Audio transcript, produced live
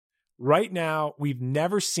Right now, we've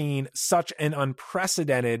never seen such an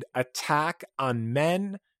unprecedented attack on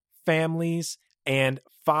men, families, and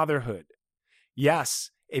fatherhood. Yes,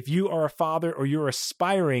 if you are a father or you're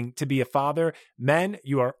aspiring to be a father, men,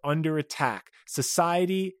 you are under attack.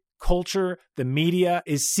 Society, culture, the media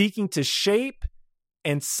is seeking to shape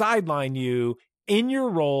and sideline you in your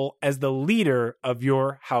role as the leader of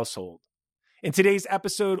your household. In today's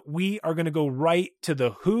episode, we are going to go right to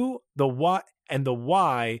the who, the what, and the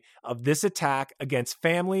why of this attack against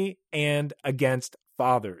family and against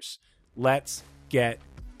fathers. Let's get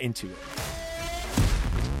into it.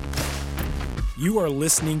 You are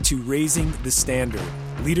listening to Raising the Standard,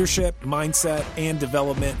 leadership, mindset, and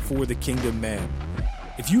development for the kingdom man.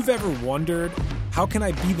 If you've ever wondered, how can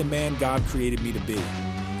I be the man God created me to be?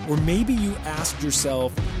 Or maybe you asked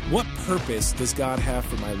yourself, what purpose does God have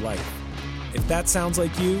for my life? If that sounds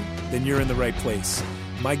like you, then you're in the right place.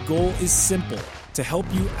 My goal is simple, to help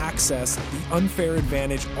you access the unfair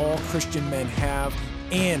advantage all Christian men have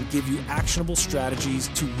and give you actionable strategies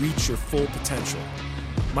to reach your full potential.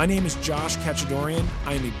 My name is Josh Kachadorian.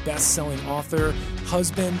 I am a best-selling author,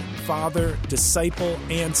 husband, father, disciple,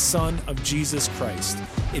 and son of Jesus Christ.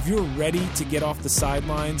 If you're ready to get off the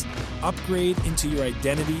sidelines, upgrade into your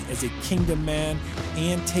identity as a kingdom man,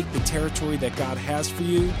 and take the territory that God has for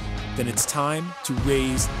you, then it's time to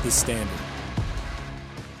raise the standard.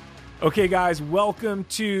 Okay, guys, welcome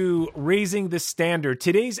to Raising the Standard.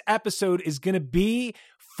 Today's episode is going to be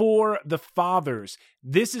for the fathers.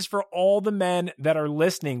 This is for all the men that are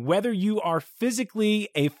listening. Whether you are physically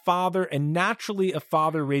a father and naturally a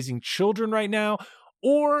father raising children right now,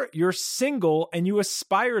 or you're single and you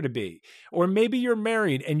aspire to be, or maybe you're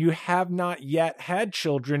married and you have not yet had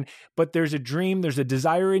children, but there's a dream, there's a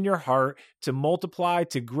desire in your heart to multiply,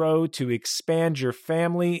 to grow, to expand your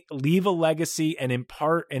family, leave a legacy, and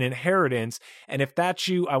impart an inheritance. And if that's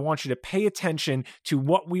you, I want you to pay attention to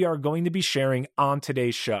what we are going to be sharing on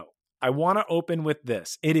today's show. I want to open with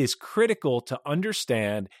this. It is critical to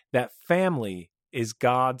understand that family is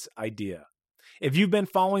God's idea. If you've been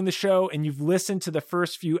following the show and you've listened to the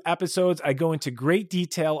first few episodes, I go into great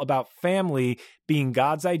detail about family being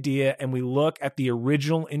God's idea, and we look at the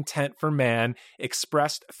original intent for man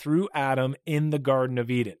expressed through Adam in the Garden of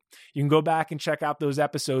Eden. You can go back and check out those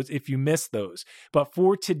episodes if you missed those. But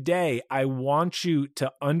for today, I want you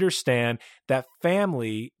to understand that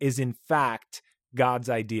family is in fact God's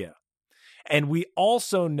idea. And we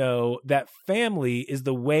also know that family is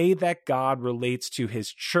the way that God relates to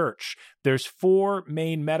his church. There's four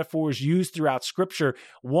main metaphors used throughout Scripture.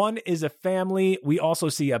 One is a family. We also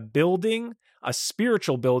see a building, a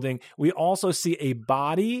spiritual building. We also see a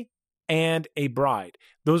body and a bride.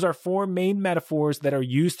 Those are four main metaphors that are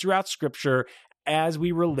used throughout Scripture as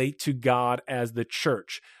we relate to God as the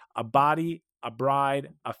church. A body, a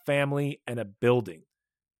bride, a family, and a building.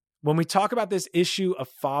 When we talk about this issue of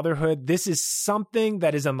fatherhood, this is something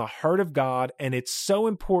that is on the heart of God, and it's so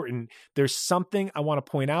important. There's something I want to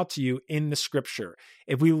point out to you in the Scripture.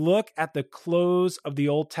 If we look at the close of the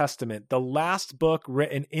Old Testament, the last book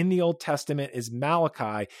written in the Old Testament is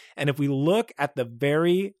Malachi, and if we look at the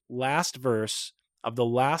very last verse of the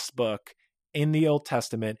last book in the Old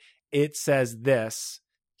Testament, it says this: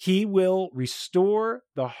 He will restore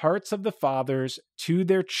the hearts of the fathers to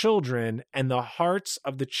their children and the hearts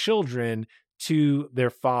of the children to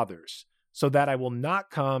their fathers, so that I will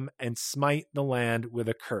not come and smite the land with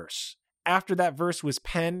a curse. After that verse was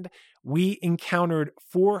penned, we encountered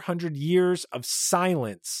 400 years of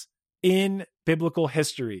silence in biblical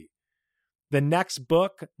history. The next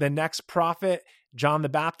book, the next prophet, John the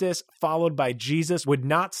Baptist, followed by Jesus, would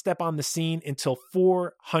not step on the scene until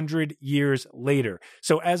 400 years later.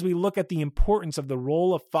 So as we look at the importance of the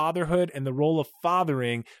role of fatherhood and the role of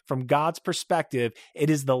fathering from God's perspective, it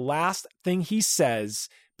is the last thing he says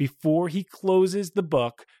before he closes the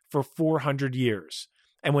book for 400 years.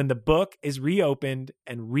 And when the book is reopened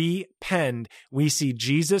and repenned, we see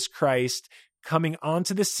Jesus Christ coming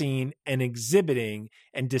onto the scene and exhibiting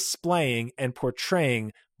and displaying and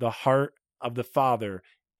portraying the heart of the Father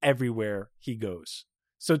everywhere he goes.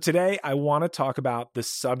 So today I want to talk about the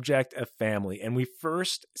subject of family, and we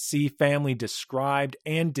first see family described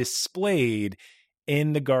and displayed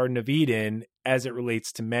in the Garden of Eden as it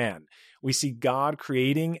relates to man. We see God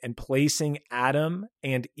creating and placing Adam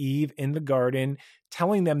and Eve in the garden,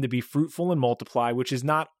 telling them to be fruitful and multiply, which is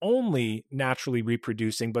not only naturally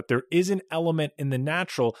reproducing, but there is an element in the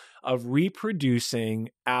natural of reproducing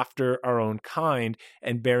after our own kind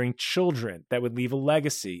and bearing children that would leave a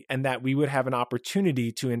legacy and that we would have an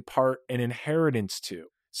opportunity to impart an inheritance to.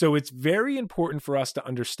 So it's very important for us to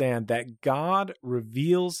understand that God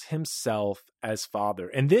reveals himself as Father.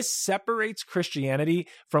 And this separates Christianity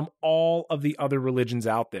from all of the other religions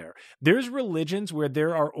out there. There's religions where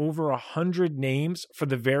there are over 100 names for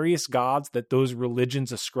the various gods that those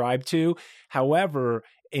religions ascribe to. However,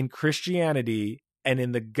 in Christianity, and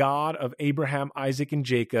in the God of Abraham, Isaac, and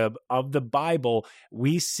Jacob of the Bible,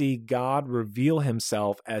 we see God reveal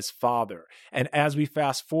himself as Father. And as we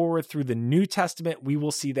fast forward through the New Testament, we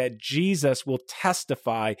will see that Jesus will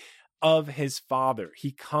testify of his Father.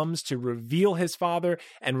 He comes to reveal his Father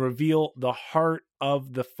and reveal the heart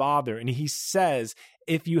of the Father. And he says,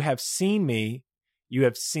 if you have seen me, you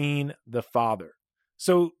have seen the Father.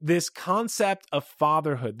 So this concept of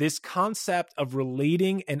fatherhood, this concept of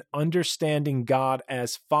relating and understanding God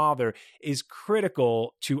as Father is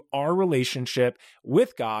critical to our relationship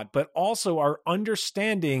with God, but also our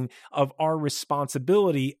understanding of our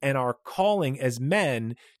responsibility and our calling as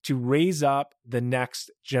men to raise up the next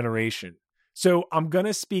generation. So I'm going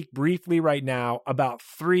to speak briefly right now about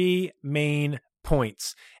 3 main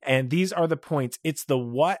points. And these are the points. It's the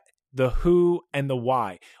what, the who, and the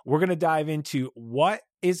why. We're going to dive into what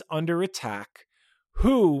is under attack,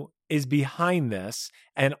 who is behind this,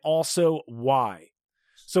 and also why.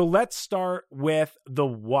 So let's start with the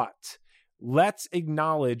what. Let's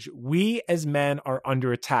acknowledge we as men are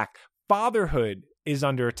under attack. Fatherhood is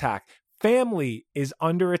under attack. Family is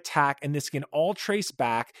under attack, and this can all trace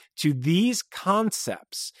back to these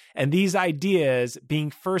concepts and these ideas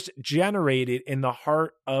being first generated in the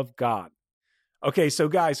heart of God. Okay, so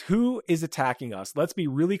guys, who is attacking us? Let's be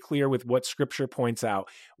really clear with what Scripture points out.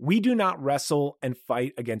 We do not wrestle and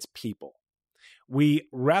fight against people. We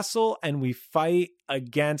wrestle and we fight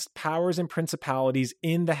against powers and principalities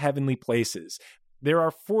in the heavenly places. There are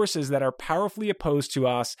forces that are powerfully opposed to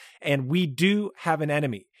us, and we do have an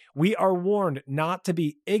enemy. We are warned not to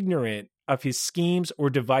be ignorant of his schemes or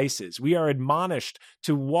devices. We are admonished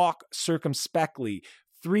to walk circumspectly,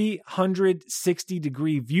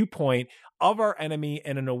 360-degree viewpoint of our enemy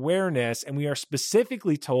and an awareness, and we are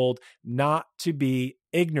specifically told not to be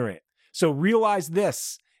ignorant. So realize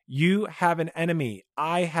this. You have an enemy.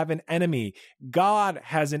 I have an enemy. God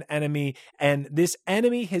has an enemy, and this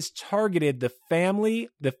enemy has targeted the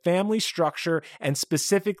family structure, and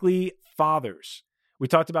specifically fathers. We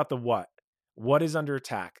talked about the what. What is under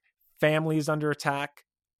attack? Family is under attack.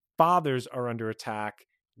 Fathers are under attack.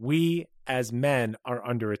 We as men are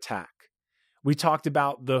under attack. We talked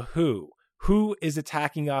about the who. Who is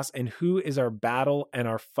attacking us and who is our battle and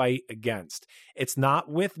our fight against? It's not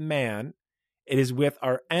with man. It is with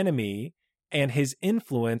our enemy and his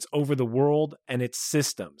influence over the world and its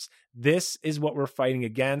systems. This is what we're fighting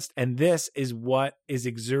against, and this is what is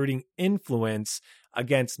exerting influence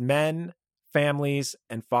against men, families,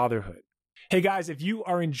 and fatherhood. Hey guys, if you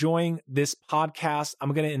are enjoying this podcast,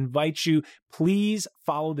 I'm going to invite you, please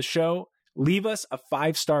follow the show, leave us a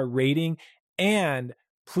 5-star rating, and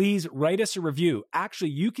please write us a review.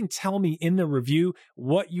 Actually, you can tell me in the review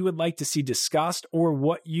what you would like to see discussed or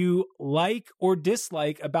what you like or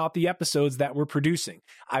dislike about the episodes that we're producing.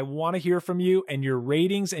 I want to hear from you, and your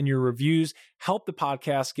ratings and your reviews help the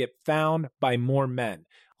podcast get found by more men.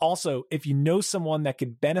 Also, if you know someone that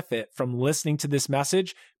could benefit from listening to this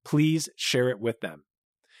message, please share it with them.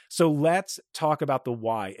 So let's talk about the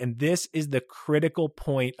why. And this is the critical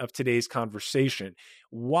point of today's conversation.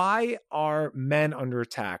 Why are men under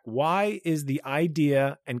attack? Why is the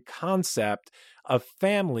idea and concept of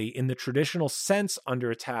family in the traditional sense under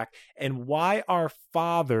attack? And why are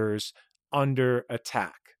fathers under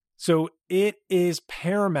attack? So it is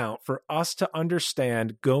paramount for us to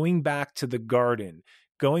understand, going back to the garden,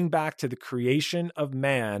 going back to the creation of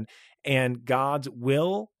man and God's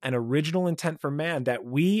will and original intent for man, that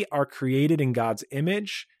we are created in God's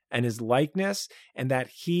image and his likeness, and that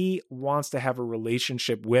he wants to have a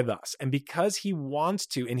relationship with us. And because he wants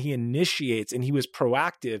to, and he initiates, and he was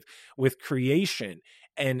proactive with creation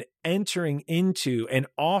and entering into and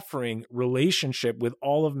offering relationship with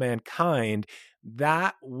all of mankind,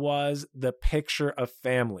 that was the picture of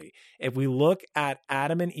family. If we look at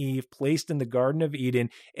Adam and Eve placed in the Garden of Eden,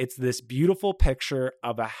 it's this beautiful picture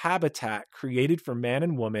of a habitat created for man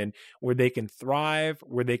and woman where they can thrive,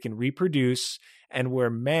 where they can reproduce, and where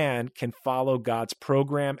man can follow God's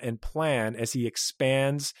program and plan as he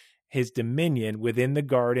expands his dominion within the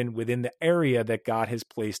garden, within the area that God has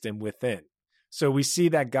placed him within. So we see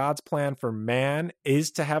that God's plan for man is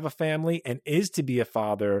to have a family and is to be a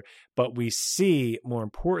father, but we see, more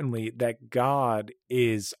importantly, that God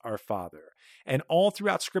is our Father. And all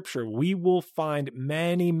throughout Scripture, we will find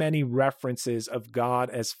many, many references of God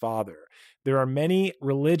as Father. There are many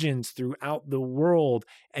religions throughout the world,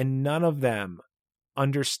 and none of them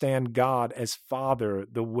understand God as Father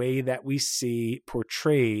the way that we see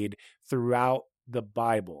portrayed throughout the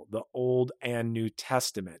Bible, the Old and New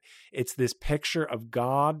Testament. It's this picture of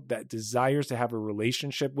God that desires to have a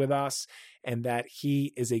relationship with us and that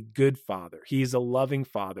he is a good father. He is a loving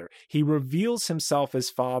father. He reveals himself as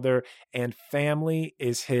Father, and family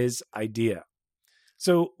is his idea.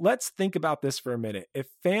 So let's think about this for a minute. If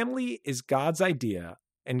family is God's idea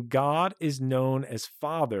and God is known as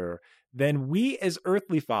Father, then we as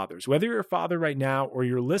earthly fathers, whether you're a father right now or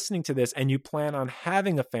you're listening to this and you plan on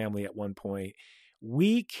having a family at one point,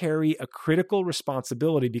 we carry a critical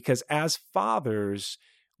responsibility because as fathers,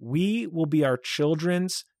 we will be our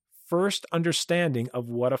children's first understanding of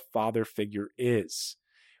what a father figure is.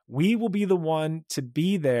 We will be the one to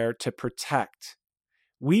be there to protect.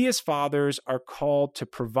 We as fathers are called to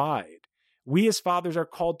provide. We as fathers are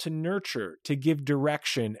called to nurture, to give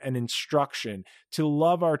direction and instruction, to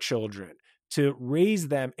love our children, to raise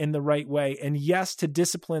them in the right way, and yes, to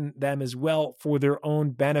discipline them as well for their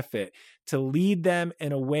own benefit, to lead them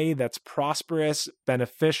in a way that's prosperous,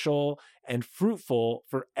 beneficial, and fruitful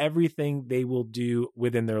for everything they will do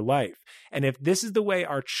within their life. And if this is the way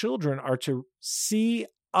our children are to see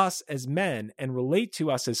us as men and relate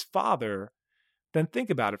to us as Father, then think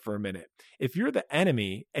about it for a minute. If you're the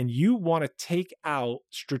enemy and you want to take out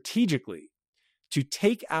strategically, to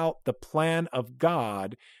take out the plan of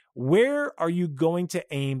God, where are you going to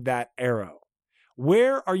aim that arrow?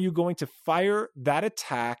 Where are you going to fire that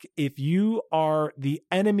attack if you are the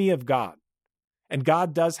enemy of God? And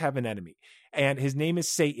God does have an enemy, and his name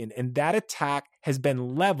is Satan, and that attack has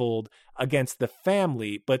been leveled against the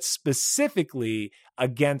family, but specifically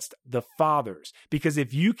against the fathers. Because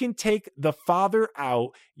if you can take the father out,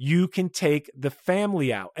 you can take the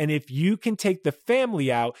family out. And if you can take the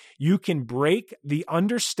family out, you can break the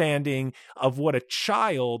understanding of what a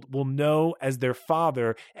child will know as their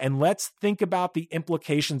father. And let's think about the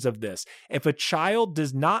implications of this. If a child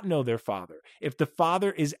does not know their father, if the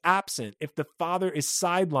father is absent, if the father is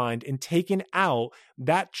sidelined and taken out,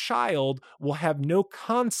 that child will have no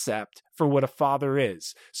concept for what a father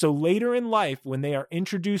is. So later in life, when they are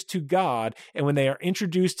introduced to God and when they are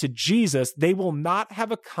introduced to Jesus, they will not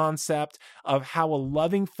have a concept of how a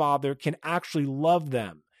loving father can actually love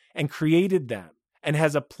them and created them and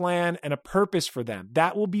has a plan and a purpose for them.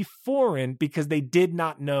 That will be foreign because they did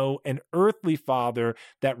not know an earthly father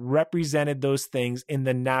that represented those things in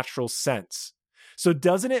the natural sense. So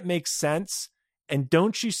doesn't it make sense? And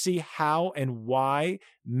don't you see how and why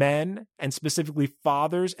men, and specifically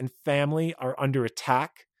fathers and family, are under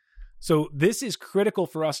attack? So this is critical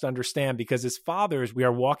for us to understand because as fathers, we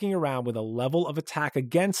are walking around with a level of attack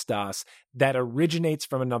against us that originates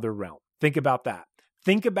from another realm. Think about that.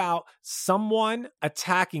 Think about someone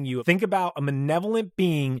attacking you. Think about a malevolent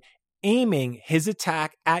being aiming his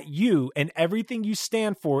attack at you and everything you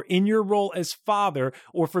stand for in your role as father,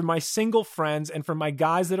 or for my single friends and for my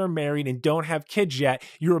guys that are married and don't have kids yet.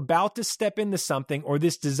 You're about to step into something, or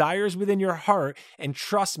this desire is within your heart, and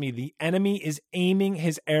trust me, the enemy is aiming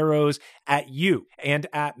his arrows at you and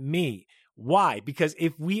at me. Why? Because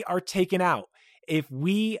if we are taken out, if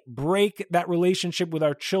we break that relationship with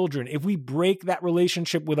our children, if we break that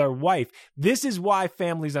relationship with our wife, this is why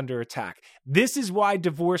families under attack. This is why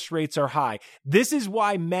divorce rates are high. This is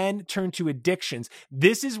why men turn to addictions.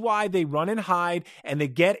 This is why they run and hide and they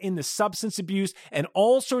get into substance abuse and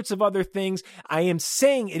all sorts of other things. I am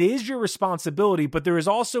saying it is your responsibility, but there is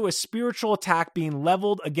also a spiritual attack being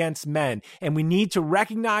leveled against men, and we need to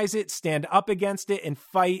recognize it, stand up against it, and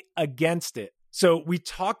fight against it. So we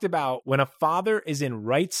talked about when a father is in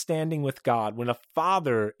right standing with God, when a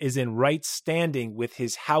father is in right standing with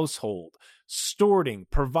his household, stewarding,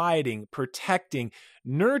 providing, protecting,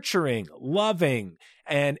 nurturing, loving,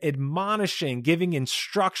 and admonishing, giving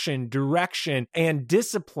instruction, direction, and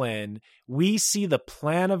discipline, we see the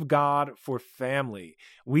plan of God for family.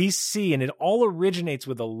 We see, and it all originates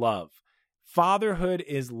with a love. Fatherhood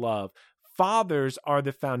is love. Fathers are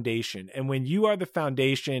the foundation. And when you are the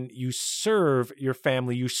foundation, you serve your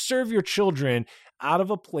family, you serve your children out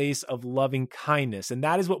of a place of loving kindness. And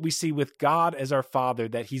that is what we see with God as our Father,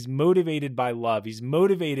 that he's motivated by love. He's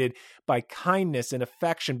motivated by kindness and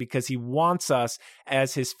affection because he wants us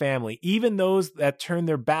as his family. Even those that turn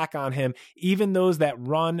their back on him, even those that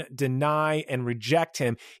run, deny, and reject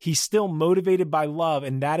him, he's still motivated by love.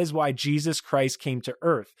 And that is why Jesus Christ came to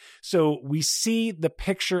earth. So we see the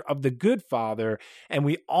picture of the good Father, and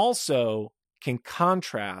we also can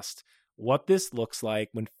contrast what this looks like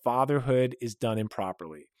when fatherhood is done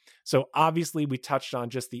improperly. So obviously we touched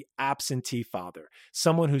on just the absentee father,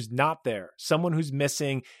 someone who's not there, someone who's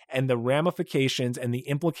missing, and the ramifications and the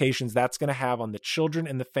implications that's going to have on the children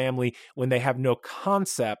and the family when they have no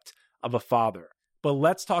concept of a father. But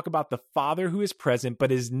let's talk about the father who is present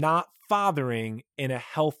but is not fathering in a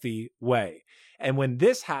healthy way. And when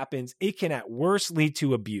this happens, it can at worst lead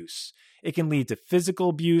to abuse. It can lead to physical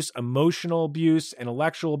abuse, emotional abuse,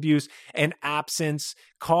 intellectual abuse, and absence,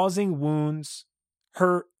 causing wounds,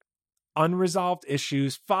 hurt, unresolved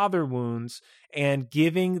issues, father wounds, and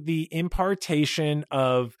giving the impartation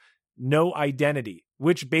of no identity,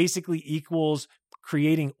 which basically equals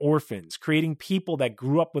creating orphans, creating people that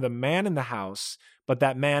grew up with a man in the house, but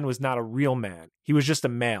that man was not a real man. He was just a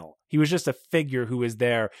male. He was just a figure who was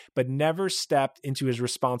there, but never stepped into his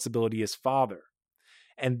responsibility as father.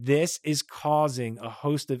 And this is causing a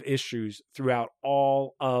host of issues throughout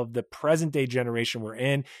all of the present day generation we're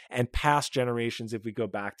in and past generations if we go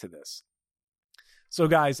back to this. So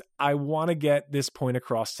guys, I want to get this point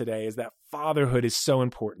across today is that fatherhood is so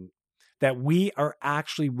important, that we are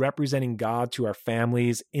actually representing God to our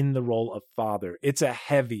families in the role of father. It's a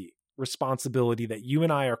heavy responsibility that you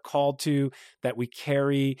and I are called to, that we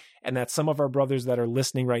carry, and that some of our brothers that are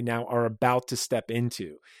listening right now are about to step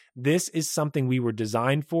into. This is something we were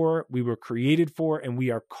designed for, we were created for, and we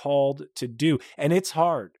are called to do. And it's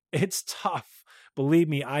hard. It's tough. Believe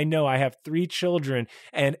me, I know. I have 3 children,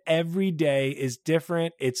 and every day is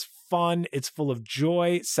different. It's fun. It's full of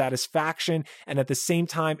joy, satisfaction, and at the same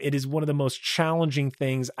time, it is one of the most challenging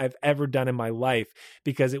things I've ever done in my life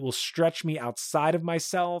because it will stretch me outside of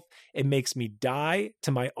myself. It makes me die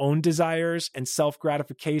to my own desires and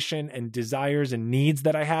self-gratification and desires and needs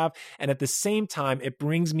that I have. And at the same time, it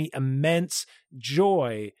brings me immense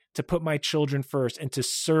joy to put my children first and to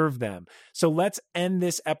serve them. So let's end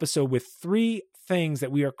this episode with 3 things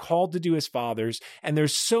that we are called to do as fathers. And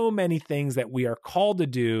there's so many things that we are called to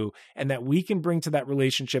do and that we can bring to that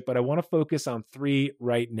relationship, but I want to focus on 3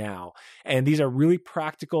 right now. And these are really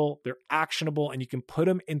practical, they're actionable, and you can put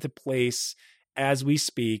them into place as we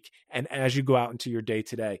speak and as you go out into your day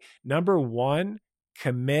today. Number 1,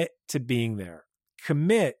 commit to being there.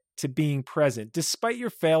 Commit to being present despite your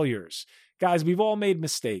failures. Guys, we've all made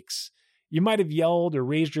mistakes. You might have yelled or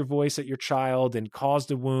raised your voice at your child and caused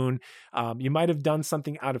a wound. You might have done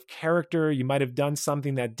something out of character. You might have done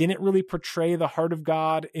something that didn't really portray the heart of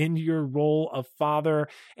God in your role of father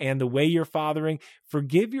and the way you're fathering.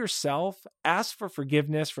 Forgive yourself, ask for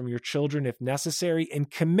forgiveness from your children if necessary, and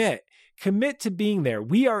commit. Commit to being there.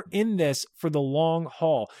 We are in this for the long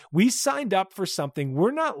haul. We signed up for something.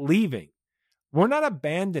 We're not leaving. We're not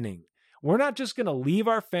abandoning. We're not just going to leave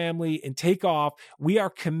our family and take off. We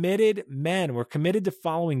are committed men. We're committed to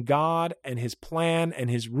following God and his plan and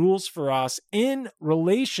his rules for us in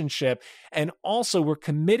relationship. And also we're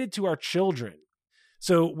committed to our children.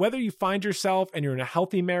 So whether you find yourself and you're in a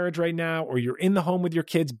healthy marriage right now, or you're in the home with your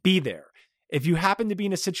kids, be there. If you happen to be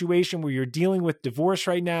in a situation where you're dealing with divorce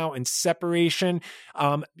right now and separation,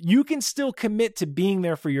 you can still commit to being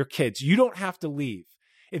there for your kids. You don't have to leave.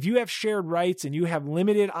 If you have shared rights and you have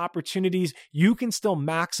limited opportunities, you can still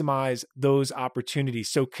maximize those opportunities.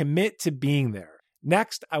 So commit to being there.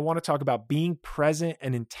 Next, I want to talk about being present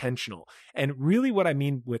and intentional. And really what I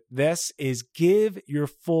mean with this is give your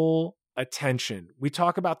full attention. We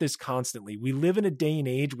talk about this constantly. We live in a day and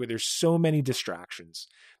age where there's so many distractions.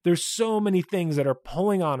 There's so many things that are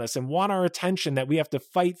pulling on us and want our attention that we have to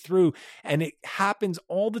fight through. And it happens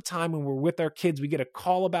all the time when we're with our kids. We get a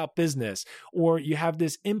call about business, or you have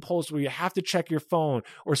this impulse where you have to check your phone,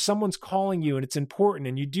 or someone's calling you and it's important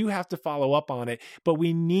and you do have to follow up on it. But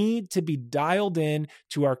we need to be dialed in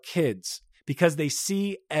to our kids because they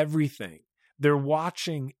see everything. They're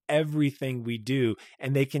watching everything we do,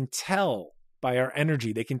 and they can tell by our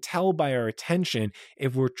energy, they can tell by our attention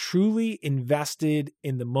if we're truly invested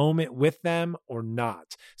in the moment with them or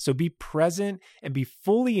not. So be present and be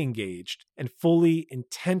fully engaged and fully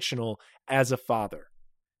intentional as a father.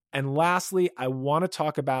 And lastly, I want to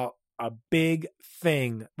talk about a big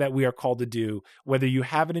thing that we are called to do. Whether you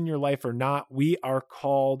have it in your life or not, we are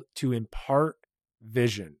called to impart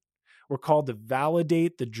vision. We're called to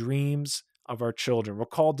validate the dreams of our children. We're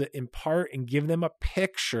called to impart and give them a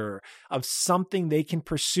picture of something they can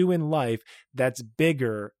pursue in life that's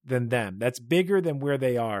bigger than them, that's bigger than where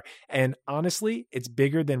they are. And honestly, it's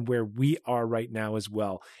bigger than where we are right now as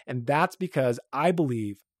well. And that's because I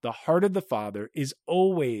believe the heart of the Father is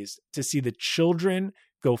always to see the children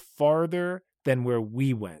go farther than where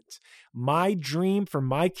we went. My dream for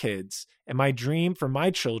my kids and my dream for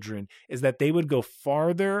my children is that they would go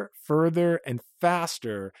farther, further, and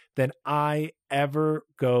faster than I ever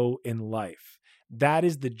go in life. That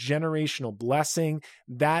is the generational blessing.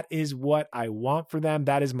 That is what I want for them.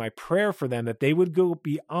 That is my prayer for them, that they would go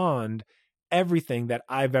beyond everything that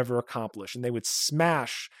I've ever accomplished and they would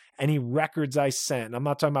smash any records I set. And I'm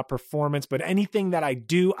not talking about performance, but anything that I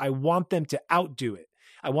do, I want them to outdo it.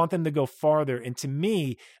 I want them to go farther. And to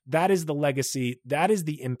me, that is the legacy. That is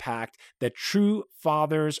the impact that true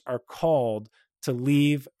fathers are called to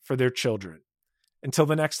leave for their children. Until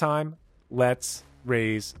the next time, let's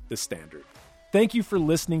raise the standard. Thank you for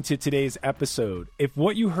listening to today's episode. If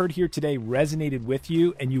what you heard here today resonated with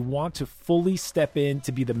you and you want to fully step in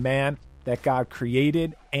to be the man that God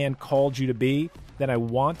created and called you to be, then I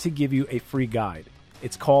want to give you a free guide.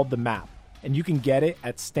 It's called The Map, and you can get it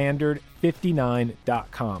at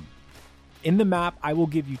standard59.com. In the map, I will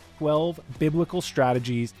give you 12 biblical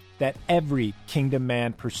strategies that every kingdom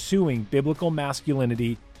man pursuing biblical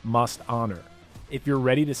masculinity must honor. If you're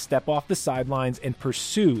ready to step off the sidelines and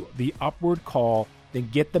pursue the upward call, then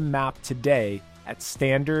get the map today at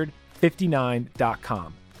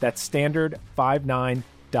standard59.com. That's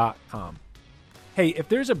standard59.com. Hey, if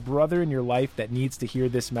there's a brother in your life that needs to hear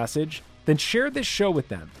this message, then share this show with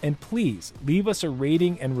them, and please leave us a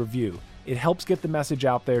rating and review. It helps get the message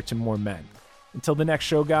out there to more men. Until the next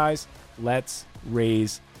show, guys, let's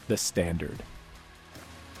raise the standard.